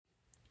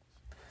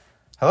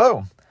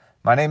Hello,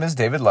 my name is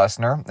David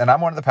Lessner, and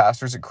I'm one of the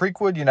pastors at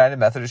Creekwood United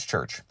Methodist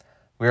Church.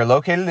 We are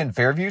located in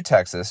Fairview,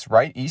 Texas,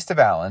 right east of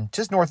Allen,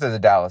 just north of the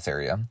Dallas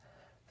area.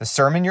 The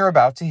sermon you're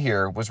about to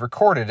hear was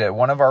recorded at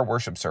one of our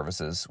worship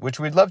services, which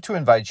we'd love to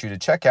invite you to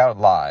check out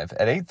live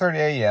at 8:30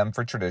 a.m.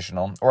 for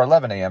traditional or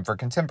 11 a.m. for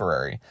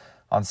contemporary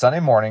on Sunday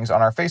mornings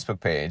on our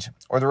Facebook page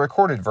or the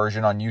recorded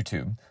version on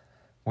YouTube.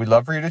 We'd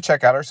love for you to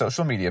check out our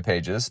social media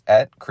pages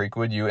at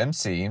Creekwood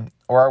UMC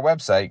or our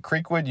website,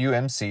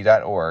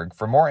 creekwoodumc.org,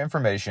 for more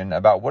information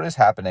about what is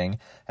happening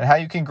and how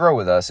you can grow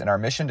with us in our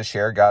mission to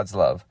share God's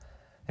love.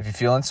 If you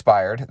feel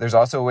inspired, there's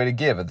also a way to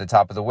give at the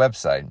top of the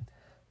website.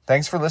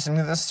 Thanks for listening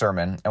to this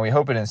sermon, and we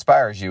hope it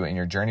inspires you in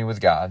your journey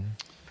with God.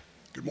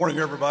 Good morning,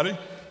 everybody.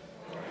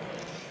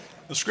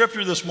 The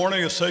scripture this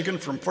morning is taken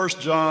from 1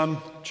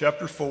 John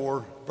chapter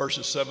 4,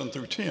 verses 7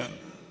 through 10.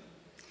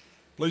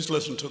 Please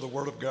listen to the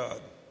word of God.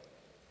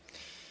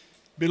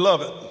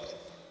 Beloved,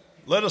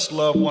 let us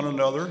love one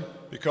another,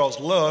 because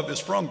love is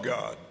from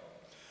God.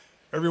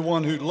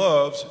 Everyone who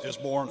loves is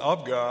born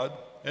of God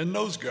and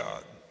knows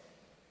God.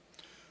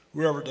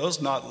 Whoever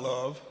does not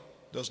love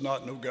does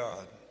not know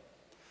God,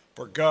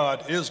 for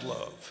God is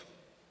love.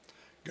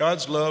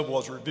 God's love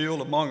was revealed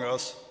among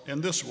us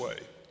in this way.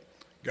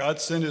 God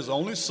sent his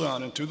only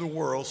Son into the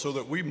world so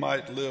that we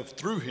might live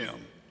through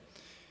him.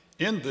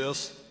 In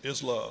this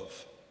is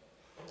love.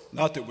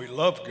 Not that we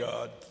loved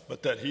God,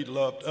 but that he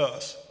loved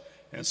us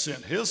and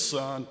sent his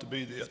Son to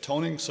be the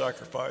atoning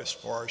sacrifice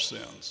for our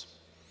sins.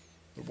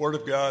 The word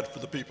of God for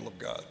the people of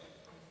God.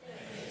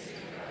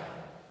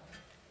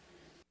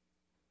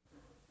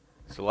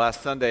 So last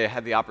Sunday, I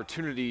had the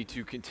opportunity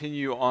to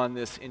continue on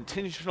this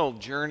intentional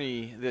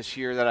journey this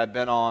year that I've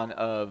been on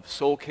of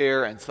soul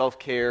care and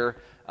self-care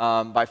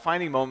by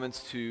finding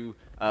moments to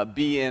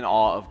be in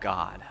awe of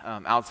God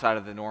outside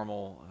of the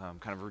normal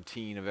kind of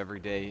routine of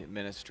everyday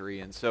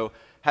ministry. And so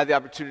had the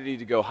opportunity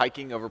to go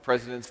hiking over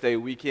President's Day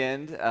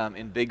weekend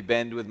in Big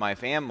Bend with my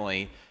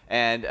family.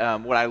 And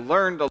what I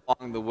learned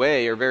along the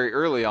way, or very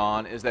early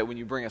on, is that when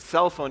you bring a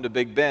cell phone to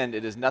Big Bend,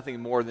 it is nothing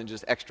more than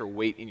just extra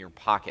weight in your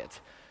pocket.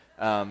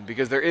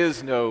 Because there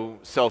is no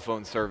cell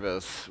phone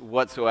service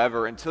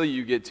whatsoever until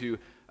you get to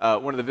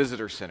one of the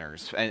visitor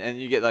centers, and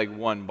you get like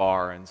one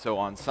bar. And so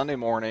on Sunday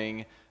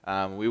morning,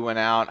 we went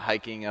out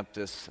hiking up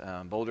this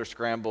Boulder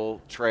Scramble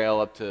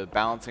trail up to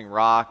Balancing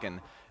Rock,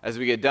 and as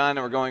we get done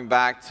and we're going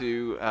back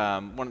to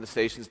one of the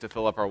stations to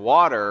fill up our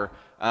water,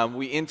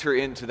 we enter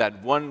into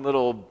that one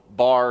little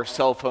bar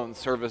cell phone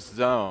service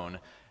zone,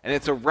 and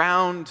it's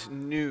around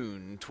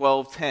noon,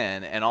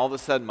 12:10, and all of a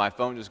sudden my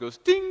phone just goes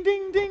ding,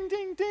 ding, ding,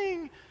 ding,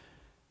 ding.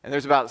 And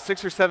there's about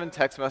 6 or 7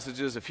 text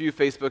messages, a few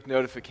Facebook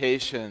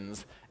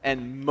notifications,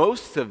 and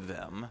most of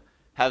them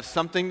have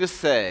something to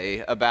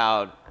say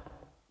about,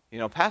 you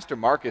know, Pastor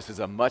Marcus is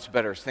a much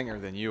better singer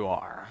than you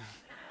are.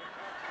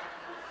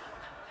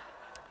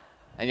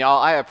 And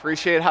y'all, I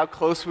appreciate how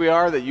close we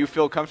are that you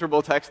feel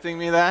comfortable texting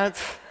me that.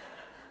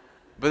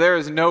 But there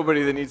is no one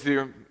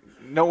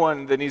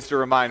that needs to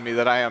remind me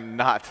that I am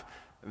not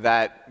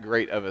that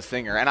great of a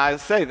singer. And I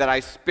say that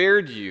I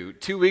spared you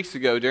 2 weeks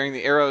ago during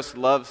the Eros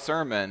Love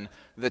sermon.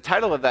 The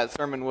title of that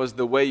sermon was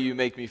The Way You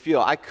Make Me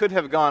Feel. I could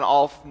have gone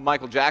all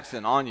Michael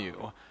Jackson on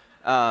you,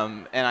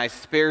 and I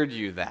spared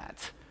you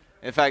that.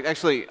 In fact,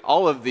 actually,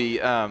 all of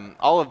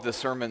the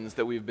sermons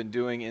that we've been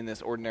doing in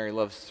this Ordinary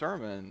Love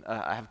sermon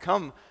have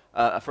come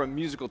from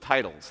musical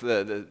titles.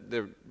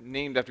 They're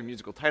named after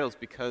musical titles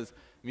because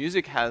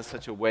music has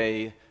such a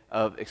way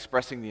of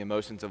expressing the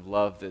emotions of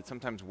love that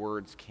sometimes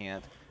words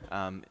can't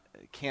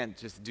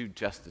just do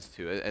justice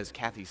to it. As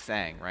Kathy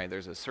sang, right?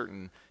 There's a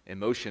certain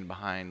emotion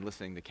behind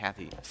listening to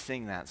Kathy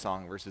sing that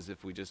song versus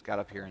if we just got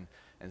up here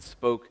and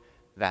spoke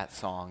that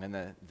song. And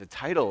the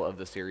title of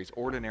the series,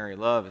 Ordinary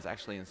Love, is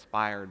actually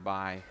inspired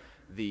by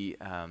the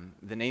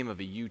name of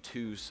a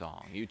U2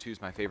 song. U2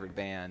 is my favorite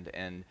band,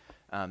 and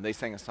they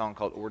sang a song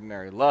called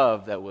Ordinary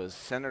Love that was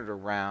centered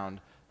around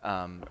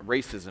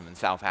racism in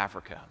South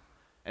Africa.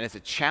 And it's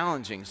a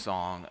challenging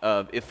song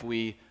of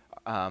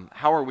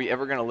how are we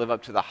ever going to live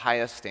up to the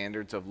highest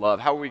standards of love?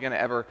 How are we going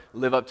to ever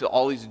live up to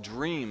all these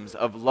dreams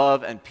of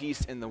love and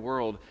peace in the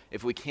world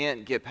if we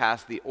can't get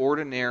past the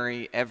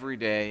ordinary,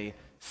 everyday,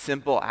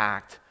 simple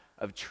act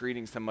of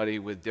treating somebody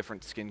with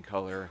different skin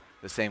color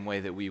the same way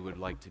that we would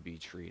like to be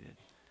treated?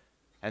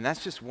 And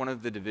that's just one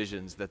of the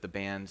divisions that the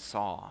band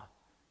saw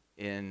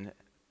in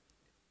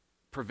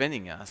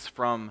preventing us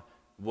from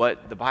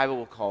what the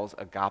Bible calls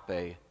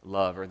agape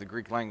love, or the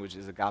Greek language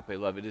is agape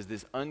love. It is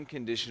this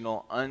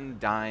unconditional,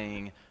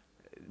 undying,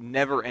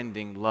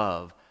 never-ending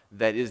love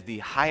that is the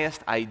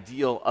highest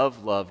ideal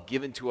of love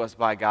given to us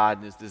by God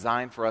and is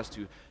designed for us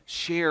to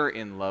share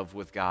in love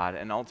with God,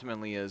 and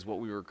ultimately is what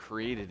we were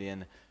created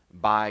in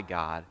by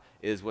God,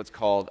 is what's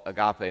called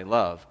agape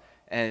love.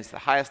 And it's the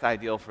highest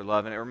ideal for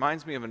love, and it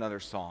reminds me of another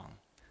song.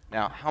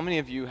 Now, how many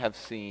of you have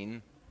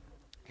seen,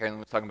 Carolyn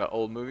was talking about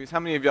old movies, how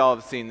many of y'all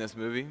have seen this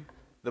movie?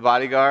 The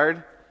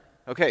Bodyguard?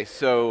 Okay,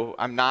 so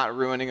I'm not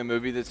ruining a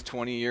movie that's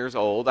 20 years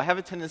old. I have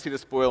a tendency to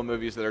spoil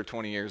movies that are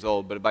 20 years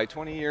old, but by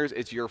 20 years,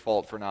 it's your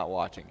fault for not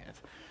watching it.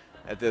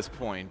 at this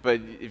point.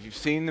 But if you've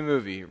seen the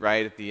movie,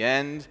 right, at the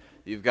end,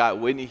 you've got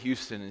Whitney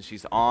Houston, and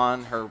she's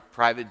on her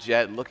private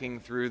jet looking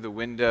through the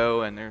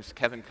window, and there's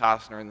Kevin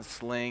Costner in the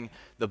sling,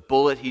 the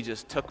bullet he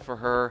just took for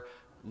her,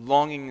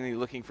 longingly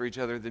looking for each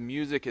other. The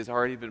music has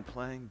already been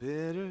playing.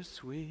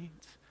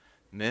 Bittersweet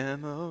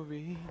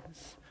memories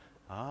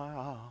are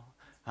all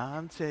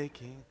I'm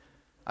taking.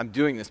 I'm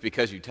doing this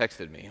because you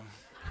texted me.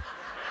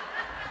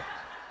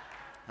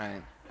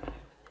 Right.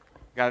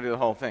 Got to do the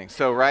whole thing.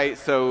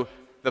 So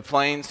the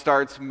plane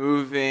starts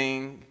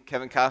moving.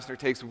 Kevin Costner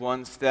takes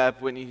one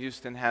step. Whitney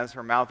Houston has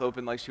her mouth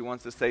open like she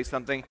wants to say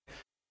something.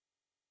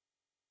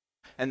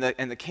 And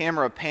the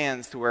camera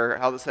pans to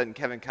where all of a sudden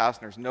Kevin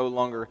Costner's no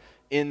longer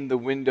in the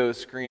window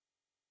screen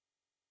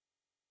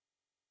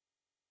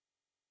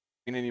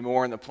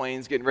anymore, and the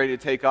plane's getting ready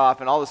to take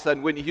off, and all of a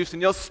sudden Whitney Houston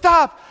yells,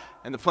 "Stop!"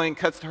 And the plane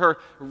cuts to her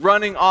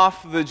running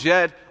off the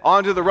jet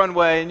onto the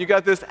runway, and you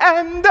got this,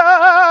 "And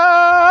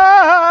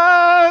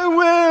I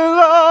will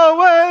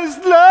always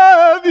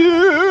love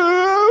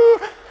you,"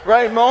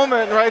 right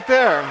moment right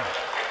there.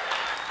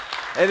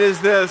 It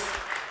is this.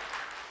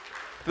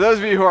 For those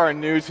of you who are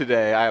new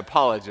today, I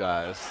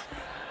apologize.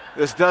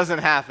 This doesn't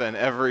happen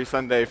every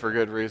Sunday for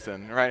good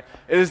reason, right?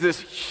 It is this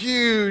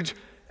huge,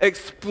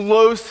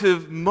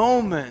 explosive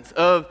moment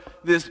of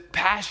this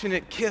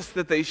passionate kiss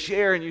that they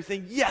share, and you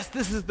think, yes,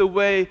 this is the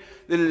way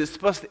that it is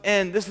supposed to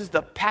end. This is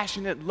the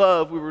passionate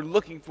love we were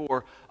looking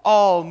for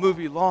all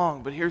movie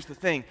long. But here's the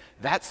thing,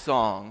 that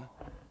song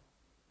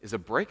is a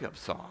breakup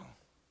song.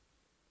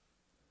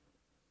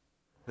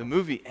 The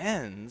movie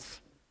ends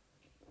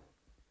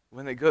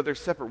when they go their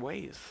separate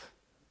ways.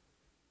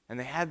 And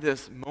they had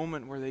this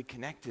moment where they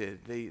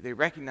connected. They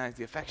recognized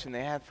the affection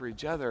they had for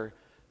each other,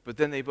 but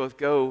then they both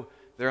go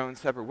their own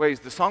separate ways.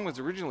 The song was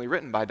originally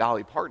written by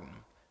Dolly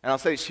Parton. And I'll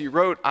say she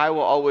wrote "I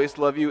Will Always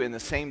Love You" in the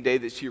same day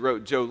that she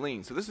wrote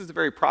Jolene. So this is a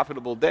very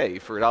profitable day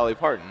for Dolly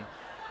Parton.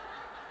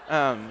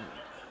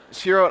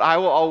 She wrote "I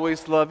Will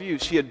Always Love You."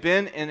 She had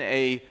been in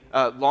a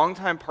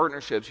long-time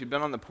partnership. She'd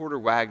been on the Porter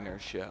Wagoner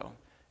show.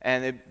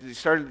 And they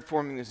started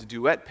forming this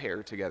duet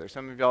pair together.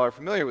 Some of y'all are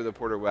familiar with the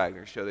Porter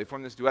Wagoner show. They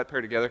formed this duet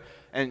pair together,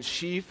 and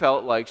she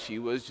felt like she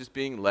was just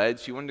being led.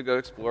 She wanted to go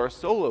explore a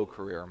solo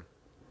career.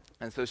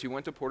 And so she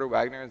went to Porter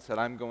Wagoner and said,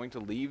 "I'm going to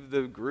leave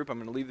the group, I'm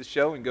going to leave the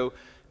show and go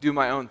do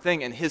my own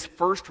thing." And his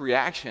first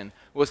reaction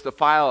was to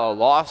file a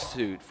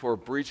lawsuit for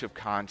breach of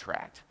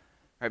contract,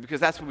 right? Because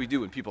that's what we do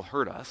when people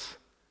hurt us,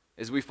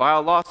 is we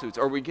file lawsuits,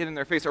 or we get in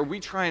their face, or we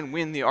try and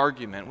win the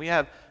argument. We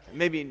have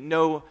maybe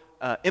no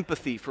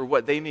empathy for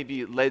what they may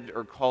be led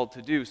or called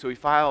to do. So he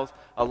files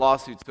a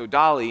lawsuit. So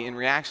Dolly, in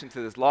reaction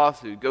to this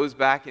lawsuit, goes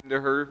back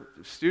into her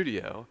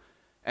studio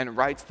and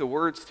writes the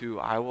words to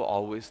 "I Will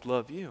Always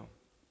Love You."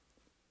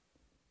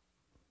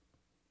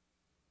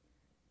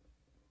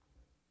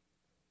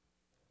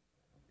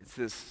 It's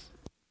this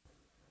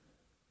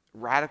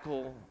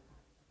radical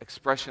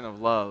expression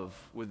of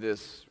love with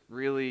this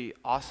really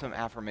awesome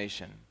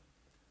affirmation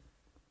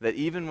that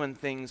even when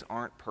things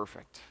aren't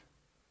perfect,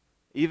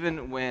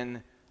 even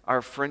when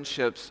our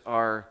friendships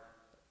are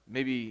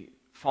maybe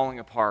falling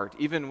apart,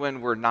 even when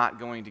we're not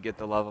going to get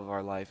the love of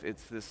our life,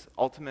 it's this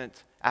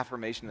ultimate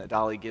affirmation that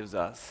Dolly gives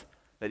us,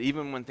 that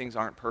even when things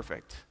aren't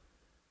perfect,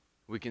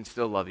 we can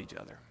still love each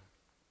other.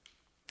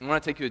 I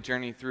want to take you a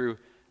journey through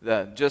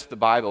just the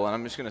Bible, and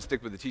I'm just going to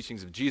stick with the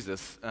teachings of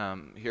Jesus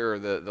here,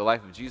 the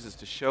life of Jesus,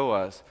 to show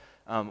us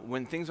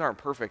when things aren't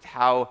perfect,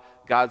 how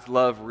God's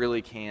love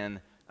really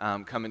can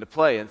come into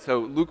play. And so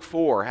Luke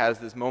 4 has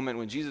this moment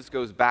when Jesus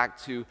goes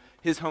back to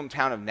his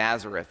hometown of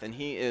Nazareth, and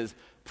he is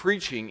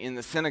preaching in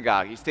the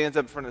synagogue. He stands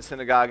up in front of the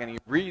synagogue and he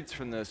reads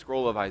from the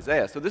scroll of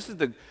Isaiah. So this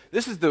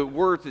is the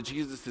words that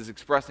Jesus is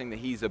expressing that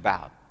he's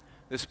about.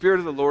 "The Spirit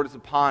of the Lord is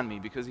upon me,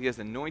 because he has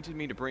anointed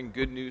me to bring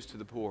good news to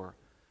the poor.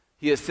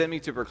 He has sent me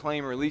to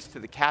proclaim release to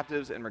the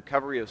captives and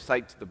recovery of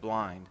sight to the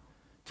blind,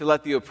 to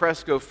let the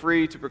oppressed go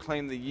free, to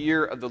proclaim the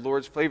year of the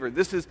Lord's favor."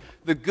 This is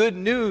the good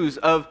news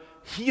of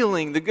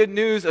healing, the good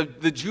news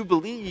of the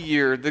Jubilee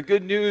year, the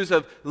good news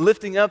of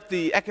lifting up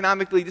the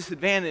economically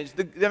disadvantaged.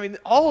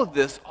 All of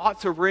this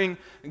ought to ring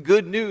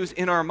good news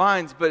in our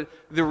minds, but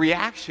the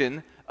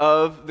reaction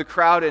of the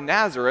crowd in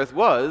Nazareth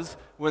was,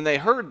 when they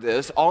heard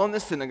this, all in the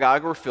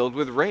synagogue were filled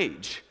with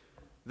rage.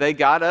 They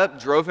got up,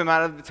 drove him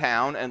out of the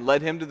town, and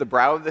led him to the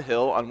brow of the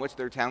hill on which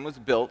their town was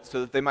built,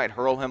 so that they might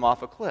hurl him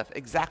off a cliff.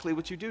 Exactly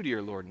what you do to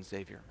your Lord and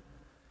Savior,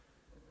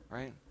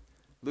 right?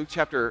 Luke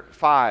chapter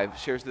 5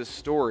 shares this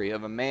story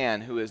of a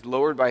man who is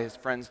lowered by his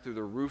friends through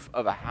the roof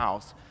of a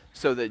house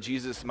so that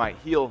Jesus might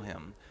heal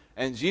him.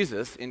 And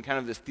Jesus, in kind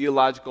of this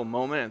theological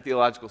moment and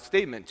theological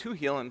statement to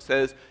heal him,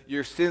 says,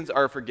 "Your sins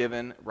are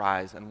forgiven,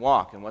 rise and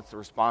walk." And what's the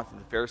response of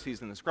the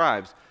Pharisees and the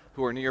scribes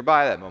who are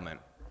nearby that moment?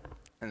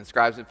 And the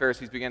scribes and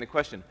Pharisees began to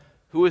question,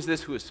 "Who is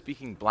this who is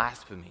speaking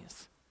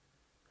blasphemies?"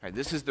 Right,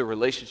 this is the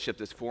relationship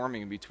that's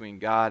forming between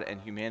God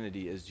and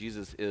humanity as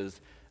Jesus is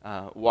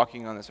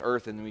walking on this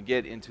earth. And then we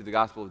get into the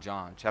Gospel of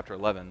John, chapter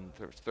 11,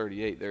 verse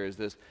 38. There is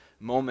this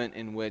moment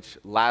in which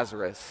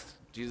Lazarus,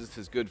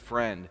 Jesus' good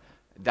friend,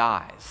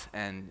 dies.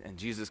 And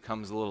Jesus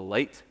comes a little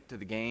late to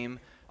the game.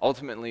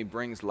 ultimately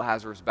brings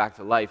Lazarus back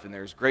to life, and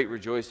there's great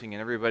rejoicing,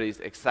 and everybody's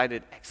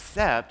excited,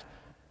 except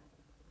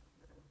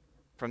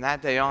from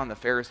that day on, the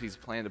Pharisees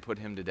plan to put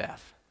him to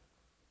death.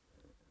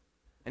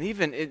 And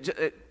even,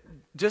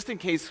 just in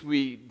case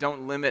we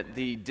don't limit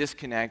the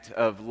disconnect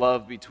of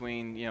love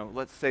between,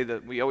 let's say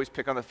that we always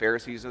pick on the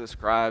Pharisees or the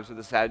scribes or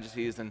the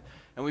Sadducees, and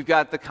we've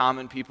got the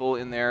common people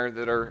in there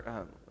that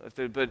are,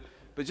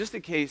 but just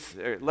in case,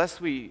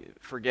 lest we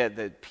forget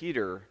that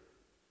Peter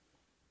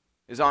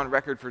is on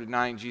record for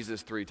denying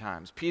Jesus 3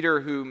 times. Peter,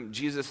 whom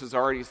Jesus has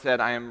already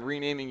said, I am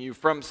renaming you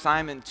from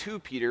Simon to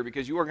Peter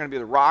because you are going to be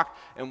the rock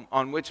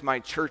on which my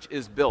church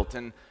is built.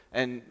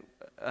 And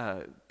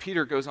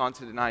Peter goes on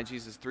to deny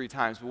Jesus 3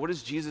 times. But what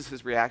is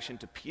Jesus' reaction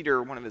to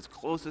Peter, one of his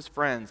closest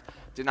friends,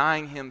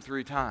 denying him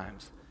 3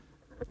 times?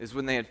 Is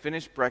when they had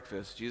finished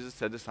breakfast, Jesus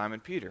said to Simon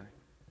Peter,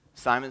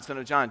 Simon, son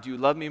of John, do you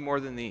love me more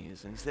than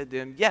these? And he said to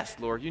him, yes,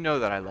 Lord, you know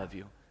that I love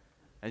you.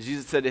 And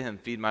Jesus said to him,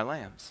 feed my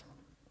lambs.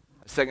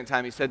 A second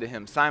time he said to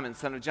him, Simon,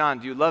 son of John,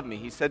 do you love me?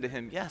 He said to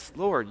him, yes,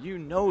 Lord, you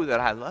know that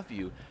I love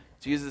you.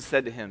 Jesus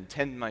said to him,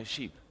 tend my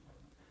sheep.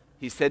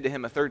 He said to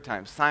him a third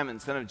time, Simon,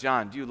 son of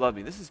John, do you love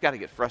me? This has got to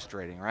get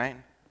frustrating, right?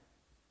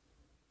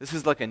 This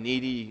is like a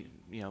needy,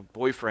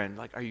 boyfriend.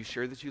 Like, are you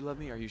sure that you love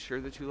me? Are you sure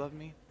that you love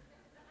me?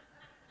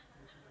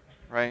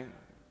 Right?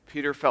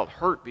 Peter felt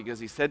hurt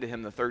because he said to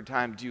him the third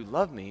time, do you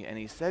love me? And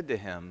he said to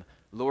him,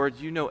 Lord,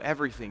 you know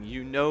everything.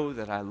 You know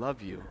that I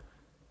love you.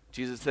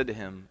 Jesus said to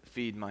him,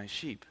 feed my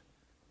sheep.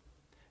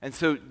 And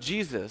so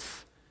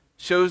Jesus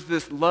shows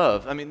this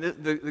love. I mean,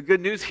 the good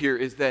news here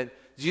is that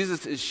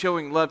Jesus is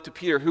showing love to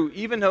Peter, who,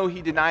 even though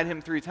he denied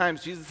him 3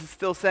 times, Jesus is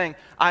still saying,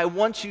 I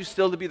want you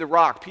still to be the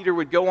rock. Peter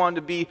would go on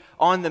to be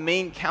on the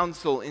main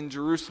council in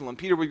Jerusalem.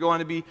 Peter would go on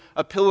to be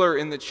a pillar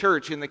in the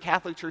church. In the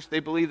Catholic Church,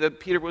 they believe that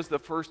Peter was the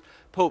first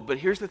pope. But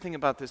here's the thing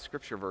about this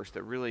scripture verse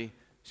that really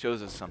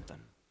shows us something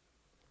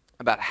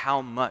about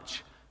how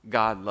much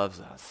God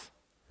loves us.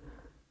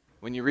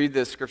 When you read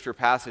this scripture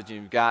passage,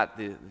 and you've got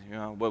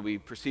what we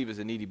perceive as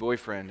a needy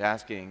boyfriend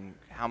asking,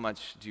 how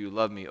much do you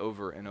love me,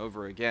 over and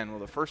over again?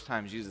 Well, the first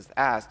time Jesus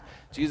asked,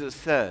 Jesus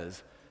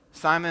says,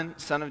 Simon,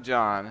 son of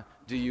John,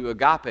 do you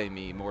agape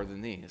me more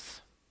than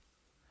these?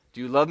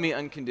 Do you love me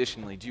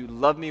unconditionally? Do you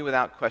love me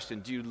without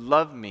question? Do you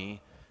love me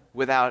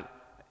without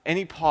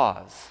any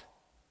pause?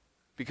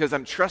 Because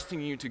I'm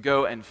trusting you to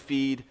go and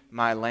feed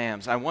my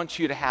lambs. I want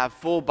you to have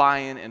full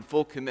buy-in and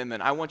full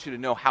commitment. I want you to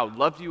know how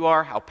loved you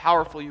are, how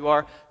powerful you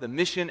are, the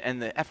mission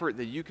and the effort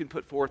that you can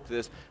put forth to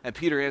this. And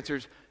Peter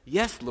answers,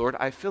 yes, Lord,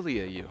 I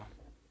philia you.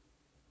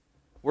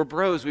 We're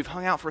bros. We've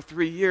hung out for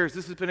 3 years.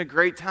 This has been a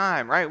great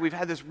time, right? We've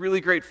had this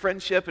really great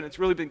friendship, and it's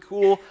really been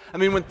cool. I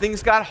mean, when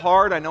things got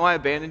hard, I know I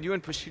abandoned you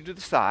and pushed you to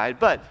the side,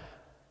 but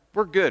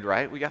we're good,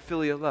 right? We got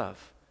filial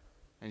love.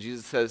 And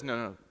Jesus says,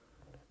 no,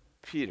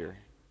 Peter,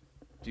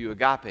 do you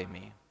agape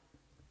me?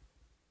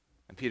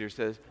 And Peter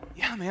says,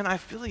 yeah, man, I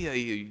philia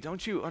you.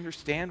 Don't you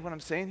understand what I'm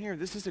saying here?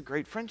 This is a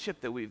great friendship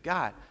that we've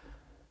got.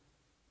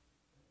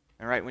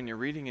 And right, when you're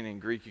reading it in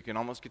Greek, you can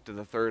almost get to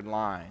the 3rd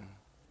line.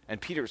 And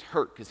Peter's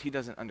hurt because he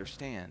doesn't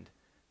understand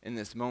in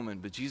this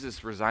moment. But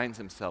Jesus resigns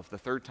himself. The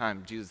 3rd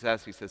time Jesus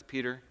asks, he says,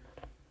 Peter,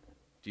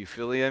 do you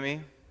philia me?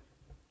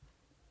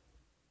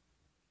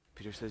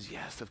 Peter says,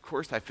 yes, of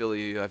course I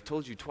philia you. I've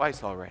told you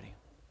twice already.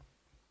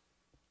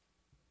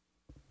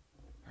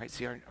 Right?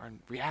 See, our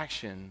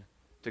reaction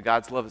to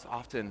God's love is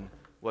often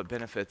what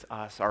benefits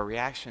us. Our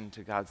reaction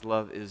to God's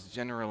love is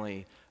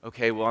generally,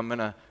 okay, well, I'm going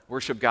to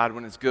worship God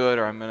when it's good,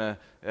 or I'm going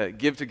to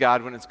give to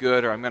God when it's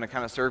good, or I'm going to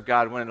kind of serve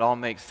God when it all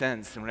makes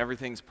sense, and when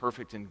everything's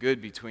perfect and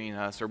good between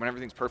us, or when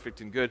everything's perfect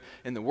and good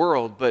in the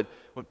world. But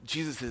what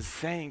Jesus is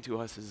saying to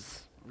us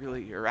is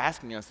really, or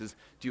asking us is,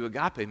 do you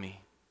agape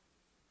me?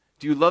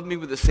 Do you love me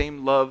with the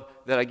same love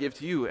that I give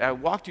to you? And I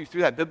walked you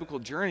through that biblical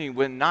journey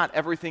when not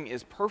everything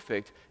is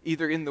perfect,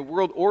 either in the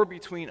world or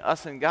between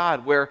us and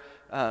God, where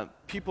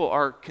people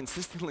are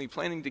consistently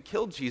planning to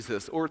kill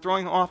Jesus or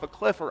throwing him off a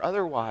cliff or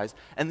otherwise.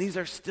 And these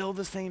are still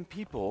the same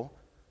people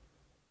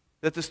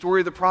that the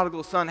story of the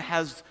prodigal son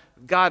has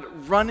God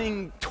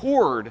running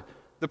toward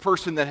the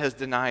person that has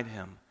denied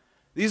him.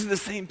 These are the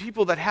same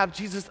people that have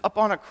Jesus up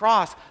on a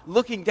cross,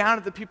 looking down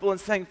at the people and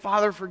saying,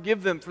 Father,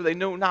 forgive them, for they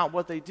know not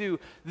what they do.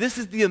 This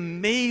is the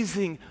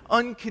amazing,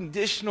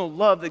 unconditional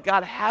love that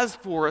God has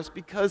for us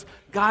because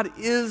God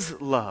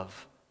is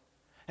love.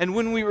 And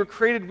when we were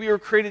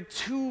created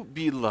to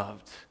be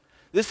loved.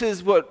 This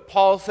is what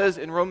Paul says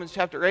in Romans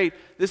chapter 8.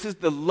 This is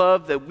the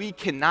love that we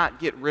cannot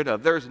get rid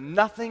of. There's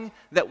nothing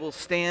that will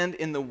stand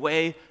in the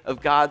way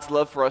of God's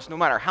love for us, no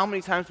matter how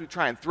many times we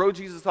try and throw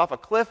Jesus off a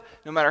cliff,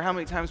 no matter how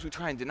many times we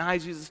try and deny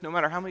Jesus, no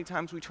matter how many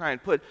times we try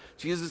and put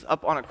Jesus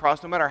up on a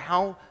cross, no matter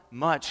how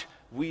much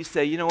we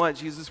say, you know what,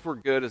 Jesus, we're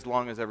good as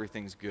long as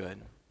everything's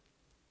good.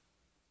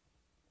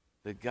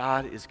 That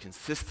God is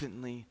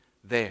consistently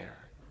there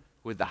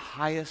with the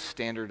highest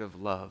standard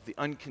of love, the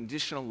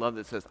unconditional love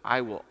that says,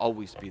 I will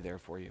always be there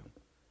for you.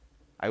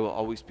 I will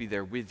always be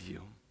there with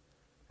you.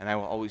 And I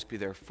will always be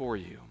there for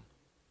you.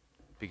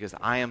 Because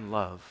I am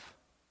love,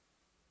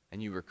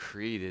 and you were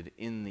created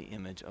in the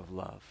image of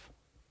love.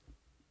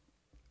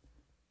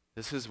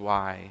 This is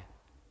why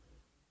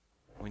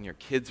when your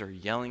kids are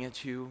yelling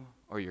at you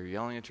or you're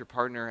yelling at your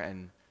partner,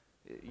 and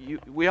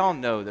we all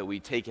know that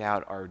we take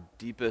out our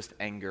deepest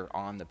anger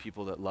on the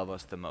people that love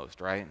us the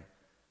most, right?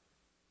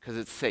 Because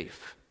it's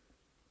safe.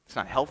 It's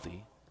not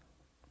healthy,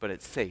 but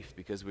it's safe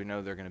because we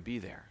know they're going to be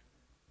there.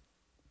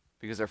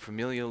 Because our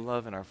familial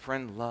love and our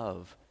friend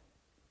love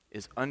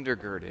is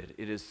undergirded,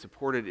 it is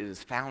supported, it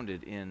is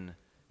founded in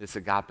this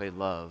agape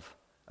love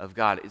of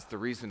God. It's the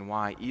reason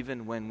why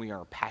even when we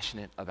are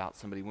passionate about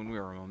somebody, when we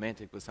are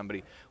romantic with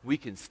somebody, we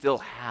can still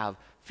have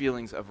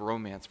feelings of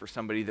romance for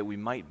somebody that we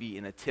might be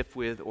in a tiff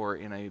with or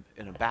in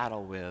a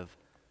battle with,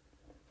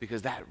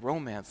 because that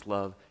romance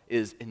love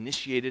is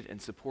initiated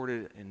and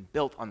supported and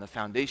built on the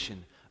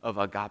foundation of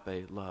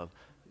agape love.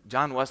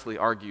 John Wesley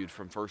argued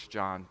from 1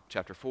 John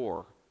chapter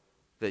 4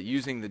 that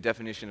using the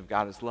definition of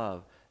God as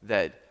love,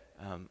 that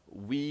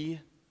we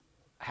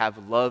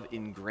have love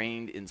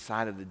ingrained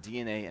inside of the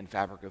DNA and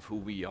fabric of who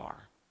we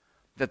are.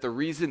 That the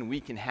reason we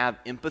can have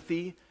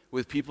empathy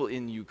with people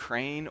in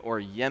Ukraine or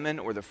Yemen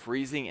or the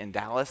freezing in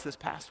Dallas this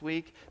past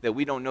week, that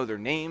we don't know their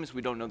names,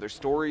 we don't know their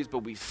stories,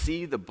 but we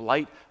see the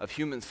blight of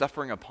human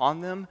suffering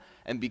upon them,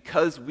 and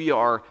because we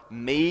are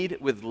made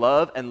with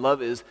love and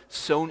love is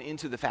sewn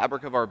into the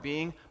fabric of our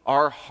being,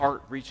 our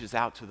heart reaches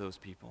out to those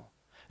people.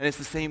 And it's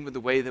the same with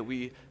the way that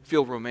we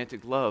feel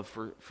romantic love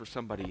for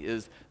somebody,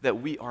 is that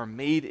we are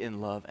made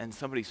in love and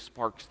somebody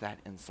sparks that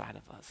inside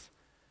of us.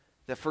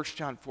 That 1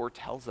 John 4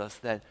 tells us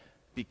that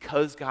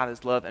because God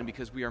is love and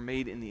because we are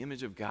made in the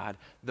image of God,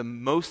 the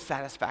most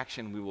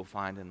satisfaction we will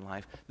find in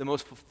life, the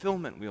most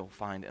fulfillment we will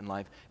find in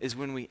life is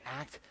when we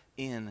act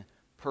in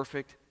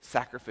perfect,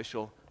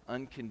 sacrificial,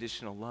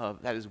 unconditional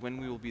love. That is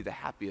when we will be the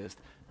happiest.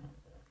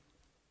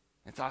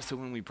 It's also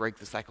when we break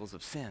the cycles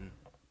of sin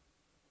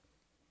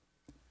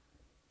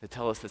that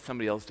tell us that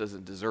somebody else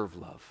doesn't deserve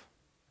love.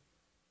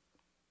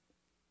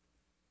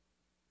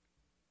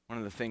 One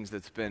of the things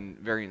that's been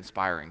very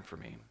inspiring for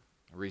me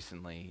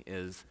recently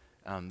is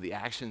the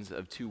actions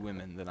of two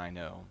women that I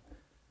know,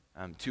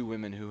 two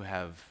women who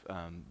have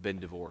been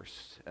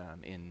divorced,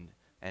 and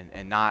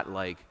not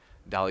like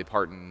Dolly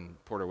Parton,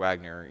 Porter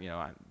Wagner. You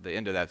know, the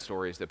end of that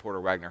story is that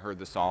Porter Wagner heard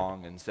the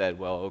song and said,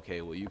 well,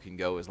 okay, well, you can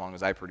go as long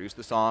as I produce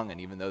the song,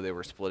 and even though they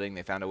were splitting,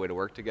 they found a way to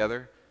work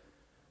together.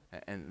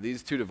 And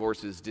these two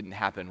divorces didn't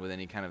happen with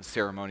any kind of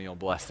ceremonial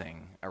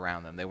blessing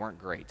around them. They weren't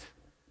great.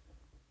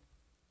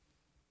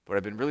 What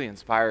I've been really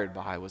inspired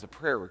by was a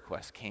prayer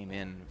request came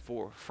in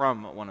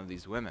from one of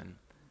these women.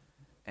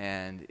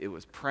 And it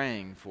was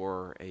praying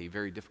for a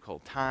very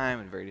difficult time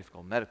and very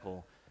difficult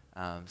medical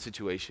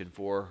situation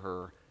for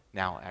her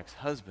now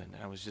ex-husband.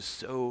 And I was just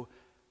so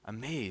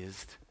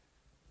amazed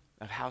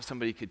at how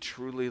somebody could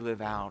truly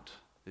live out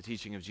the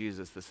teaching of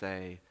Jesus to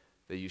say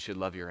that you should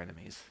love your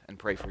enemies and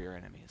pray for your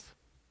enemies.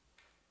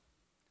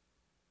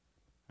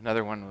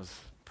 Another one was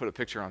put a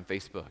picture on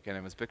Facebook, and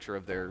it was a picture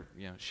of their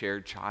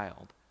shared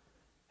child.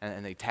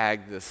 And they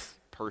tagged this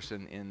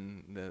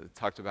person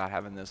talked about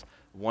having this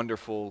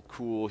wonderful,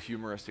 cool,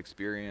 humorous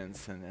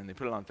experience, and they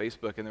put it on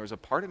Facebook, and there was a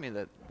part of me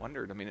that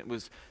wondered. I mean, it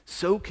was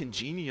so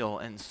congenial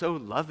and so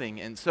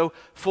loving and so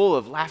full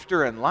of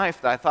laughter and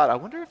life that I thought, I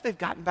wonder if they've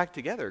gotten back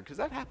together, because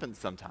that happens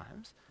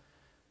sometimes.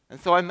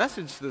 And so I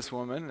messaged this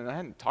woman, and I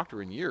hadn't talked to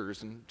her in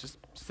years, and just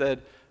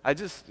said, I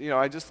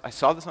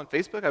saw this on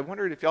Facebook. I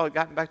wondered if y'all had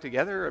gotten back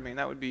together. I mean,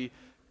 that would be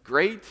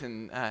great,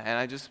 and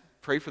I just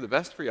pray for the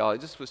best for y'all. I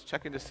just was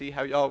checking to see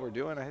how y'all were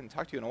doing. I hadn't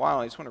talked to you in a while.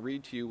 I just want to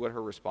read to you what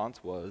her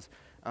response was,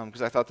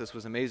 because I thought this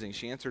was amazing.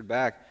 She answered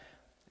back,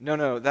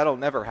 no, that'll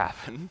never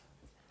happen.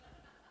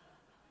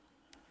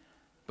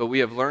 But we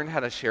have learned how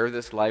to share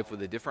this life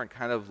with a different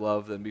kind of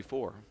love than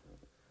before.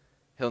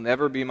 He'll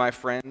never be my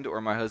friend or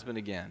my husband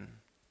again.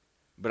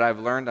 But I've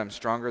learned I'm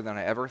stronger than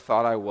I ever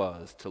thought I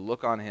was to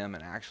look on him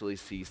and actually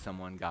see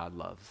someone God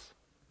loves.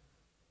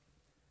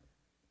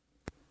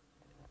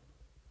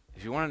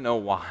 If you want to know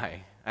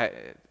why, I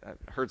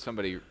heard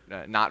somebody,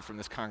 not from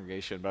this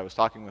congregation, but I was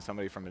talking with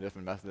somebody from a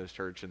different Methodist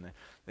church, and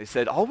they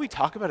said, all we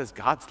talk about is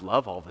God's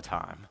love all the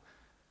time.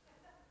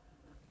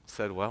 I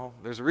said, well,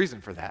 there's a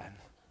reason for that.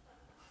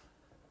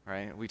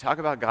 Right? We talk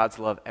about God's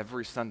love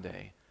every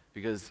Sunday,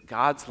 because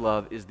God's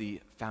love is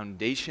the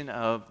foundation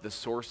of, the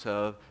source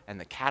of, and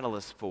the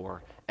catalyst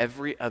for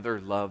every other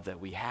love that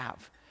we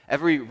have.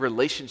 Every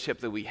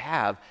relationship that we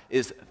have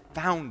is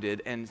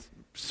founded and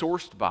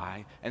sourced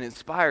by and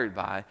inspired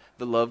by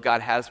the love God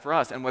has for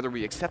us. And whether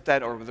we accept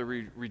that or whether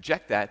we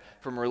reject that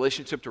from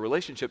relationship to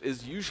relationship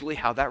is usually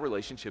how that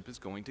relationship is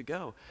going to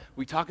go.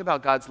 We talk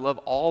about God's love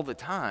all the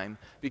time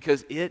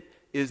because it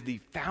is the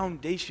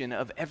foundation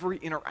of every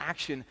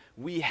interaction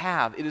we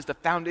have. It is the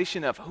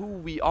foundation of who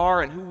we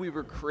are and who we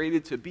were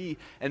created to be.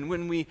 And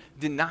when we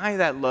deny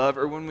that love,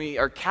 or when we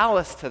are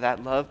callous to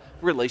that love,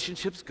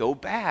 relationships go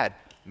bad.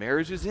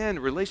 Marriages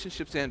end,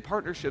 relationships end,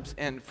 partnerships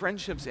end,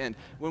 friendships end.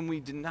 When we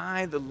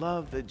deny the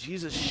love that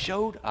Jesus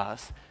showed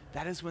us,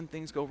 that is when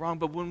things go wrong.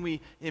 But when we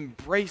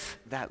embrace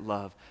that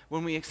love,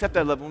 when we accept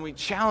that love, when we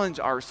challenge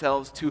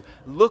ourselves to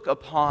look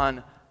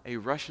upon a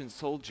Russian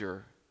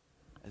soldier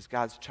as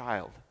God's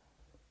child,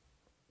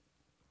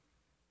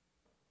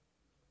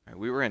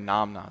 We were in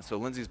Nom Noms. So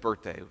Lindsay's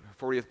birthday, her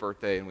 40th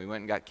birthday, and we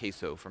went and got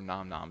queso from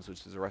Nom Noms,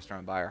 which is a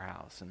restaurant by our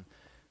house. And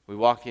we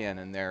walk in,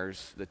 and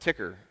there's the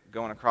ticker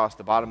going across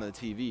the bottom of the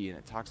TV, and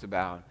it talks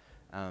about,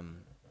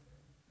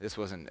 this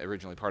wasn't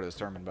originally part of the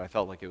sermon, but I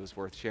felt like it was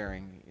worth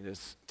sharing.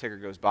 This ticker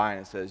goes by,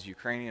 and it says,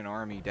 Ukrainian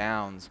Army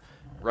downs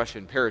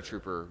Russian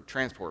paratrooper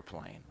transport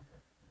plane.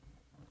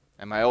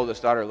 And my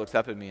oldest daughter looks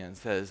up at me and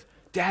says,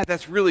 Dad,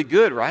 that's really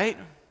good, right?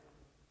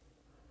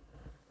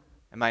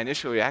 And my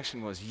initial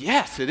reaction was,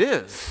 yes, it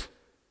is.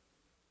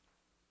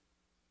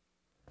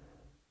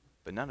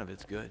 But none of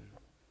it's good.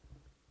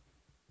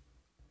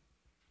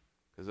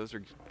 Because those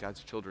are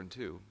God's children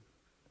too.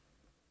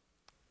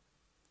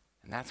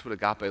 And that's what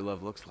agape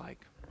love looks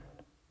like.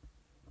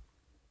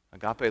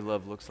 Agape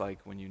love looks like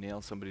when you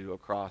nail somebody to a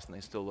cross and they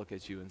still look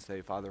at you and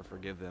say, Father,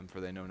 forgive them, for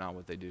they know not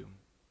what they do.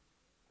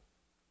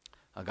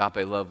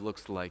 Agape love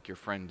looks like your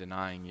friend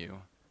denying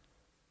you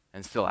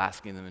and still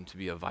asking them to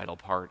be a vital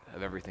part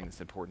of everything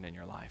that's important in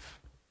your life.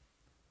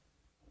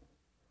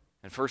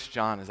 And 1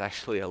 John is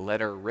actually a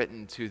letter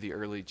written to the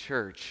early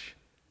church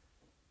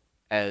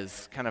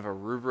as kind of a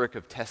rubric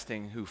of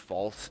testing who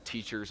false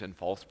teachers and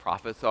false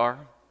prophets are.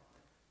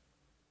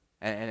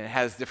 And it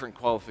has different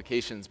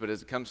qualifications, but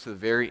as it comes to the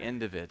very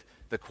end of it,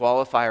 the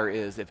qualifier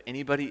is if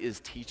anybody is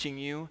teaching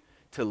you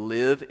to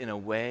live in a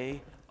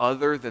way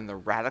other than the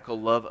radical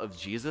love of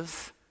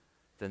Jesus,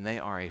 then they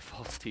are a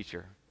false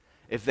teacher.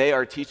 If they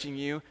are teaching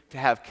you to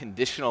have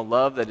conditional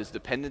love that is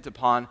dependent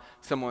upon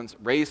someone's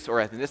race or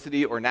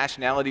ethnicity or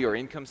nationality or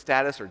income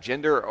status or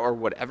gender or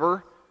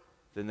whatever,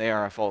 then they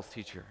are a false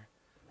teacher.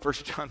 1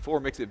 John 4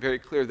 makes it very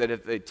clear that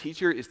if a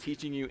teacher is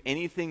teaching you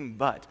anything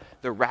but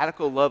the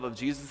radical love of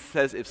Jesus,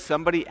 says if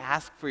somebody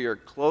asks for your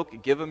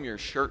cloak, give them your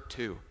shirt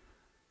too,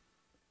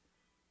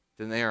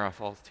 then they are a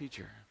false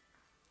teacher.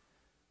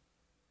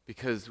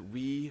 Because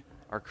we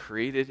are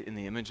created in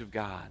the image of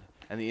God,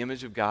 and the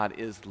image of God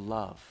is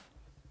love.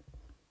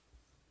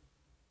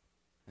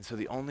 And so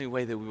the only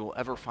way that we will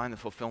ever find the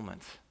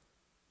fulfillment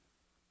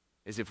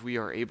is if we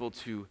are able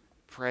to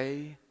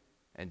pray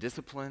and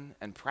discipline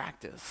and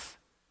practice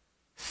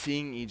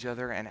seeing each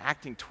other and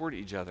acting toward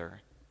each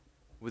other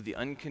with the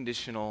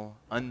unconditional,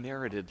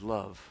 unmerited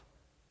love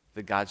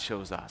that God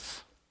shows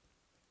us.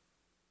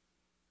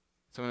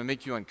 So I'm going to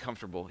make you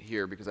uncomfortable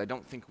here because I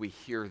don't think we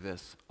hear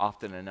this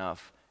often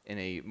enough in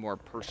a more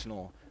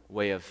personal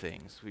way of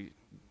things. We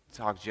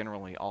talk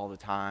generally all the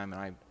time,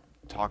 and I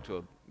talk to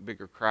a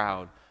bigger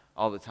crowd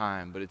all the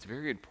time, but it's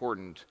very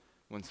important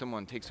when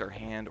someone takes our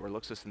hand or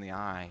looks us in the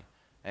eye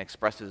and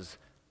expresses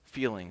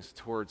feelings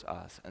towards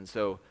us. And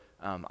so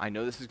I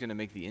know this is going to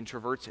make the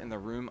introverts in the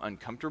room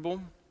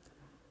uncomfortable,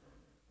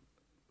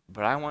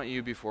 but I want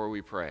you, before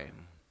we pray,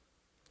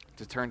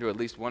 to turn to at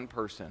least one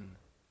person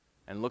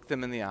and look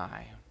them in the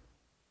eye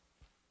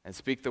and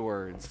speak the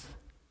words,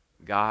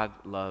 God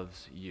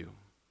loves you,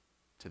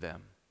 to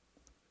them.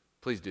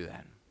 Please do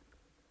that.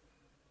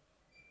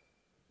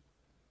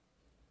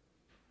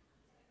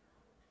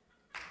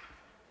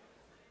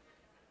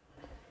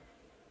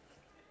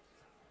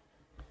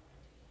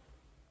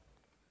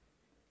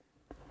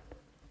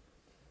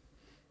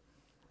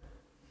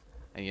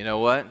 And you know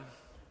what?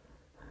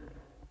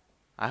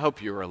 I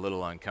hope you were a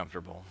little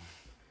uncomfortable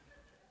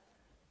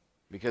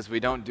because we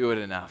don't do it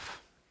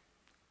enough.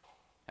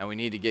 And we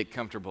need to get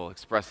comfortable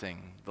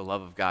expressing the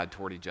love of God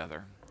toward each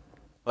other.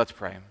 Let's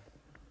pray.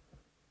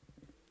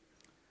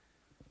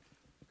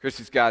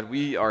 Gracious God,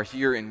 we are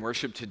here in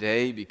worship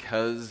today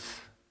because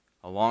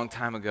a long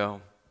time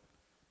ago,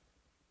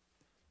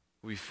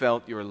 we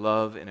felt your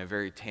love in a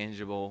very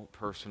tangible,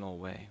 personal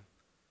way.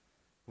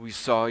 We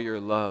saw your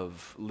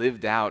love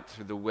lived out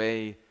through the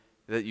way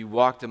that you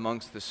walked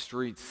amongst the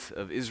streets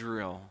of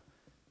Israel,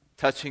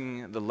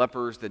 touching the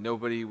lepers that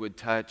nobody would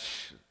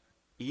touch,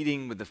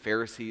 eating with the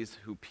Pharisees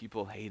who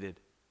people hated,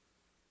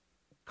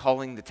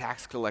 calling the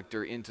tax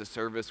collector into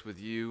service with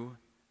you,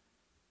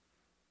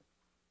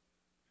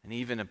 and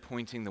even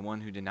appointing the one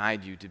who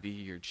denied you to be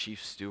your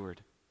chief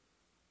steward.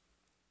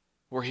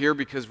 We're here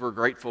because we're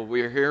grateful.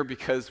 We're here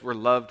because we're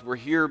loved. We're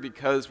here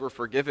because we're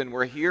forgiven.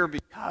 We're here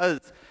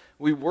because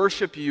we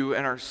worship you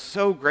and are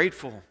so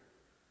grateful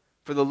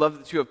for the love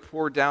that you have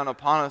poured down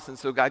upon us. And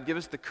so, God, give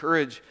us the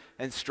courage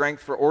and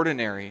strength for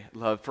ordinary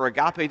love, for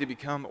agape to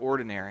become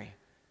ordinary.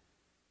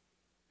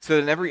 So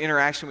that in every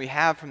interaction we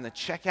have, from the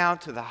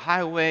checkout to the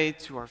highway,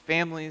 to our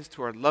families,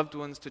 to our loved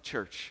ones, to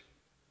church,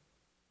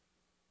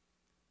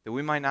 that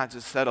we might not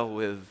just settle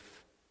with,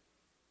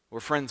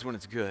 we're friends when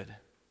it's good,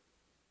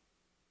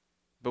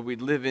 but we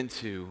live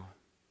into,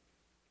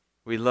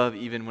 we love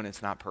even when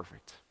it's not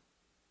perfect.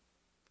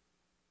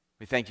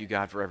 We thank you,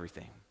 God, for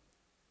everything.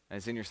 And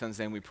it's in your Son's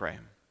name we pray.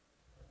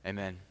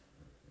 Amen.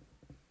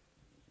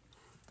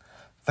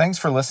 Thanks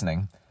for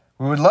listening.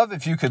 We would love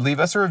if you could leave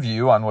us a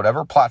review on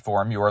whatever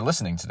platform you are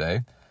listening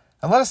today,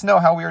 and let us know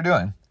how we are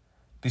doing.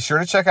 Be sure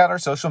to check out our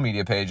social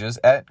media pages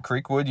at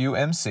Creekwood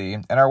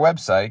UMC and our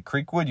website,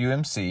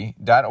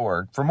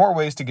 creekwoodumc.org, for more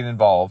ways to get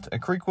involved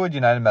at Creekwood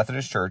United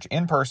Methodist Church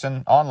in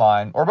person,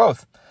 online, or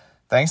both.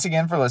 Thanks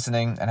again for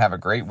listening, and have a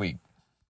great week.